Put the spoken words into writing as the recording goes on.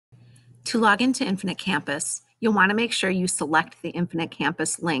To log into Infinite Campus, you'll want to make sure you select the Infinite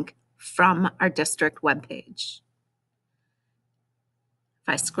Campus link from our district webpage. If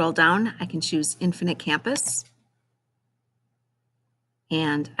I scroll down, I can choose Infinite Campus,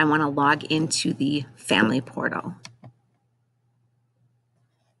 and I want to log into the family portal.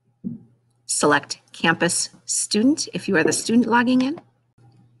 Select Campus Student if you are the student logging in.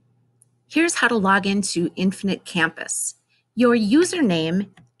 Here's how to log into Infinite Campus. Your username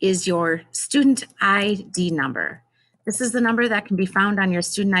is your student ID number. This is the number that can be found on your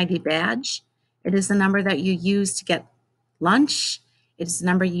student ID badge. It is the number that you use to get lunch. It is the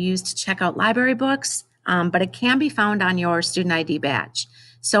number you use to check out library books, but it can be found on your student ID badge.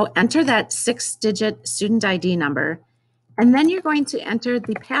 So enter that 6-digit student ID number, and then you're going to enter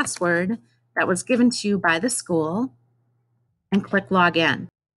the password that was given to you by the school and click Login.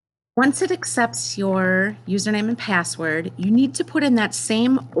 Once it accepts your username and password, you need to put in that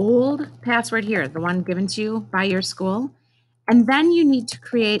same old password here, the one given to you by your school, and then you need to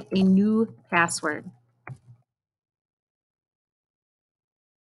create a new password.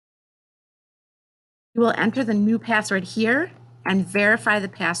 You will enter the new password here and verify the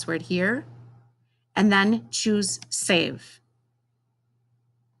password here, and then choose Save.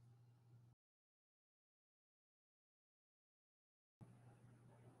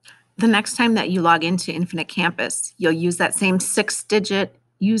 The next time that you log into Infinite Campus, you'll use that same 6-digit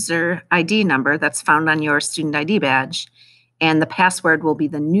user ID number that's found on your student ID badge, and the password will be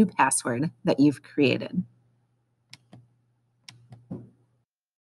the new password that you've created.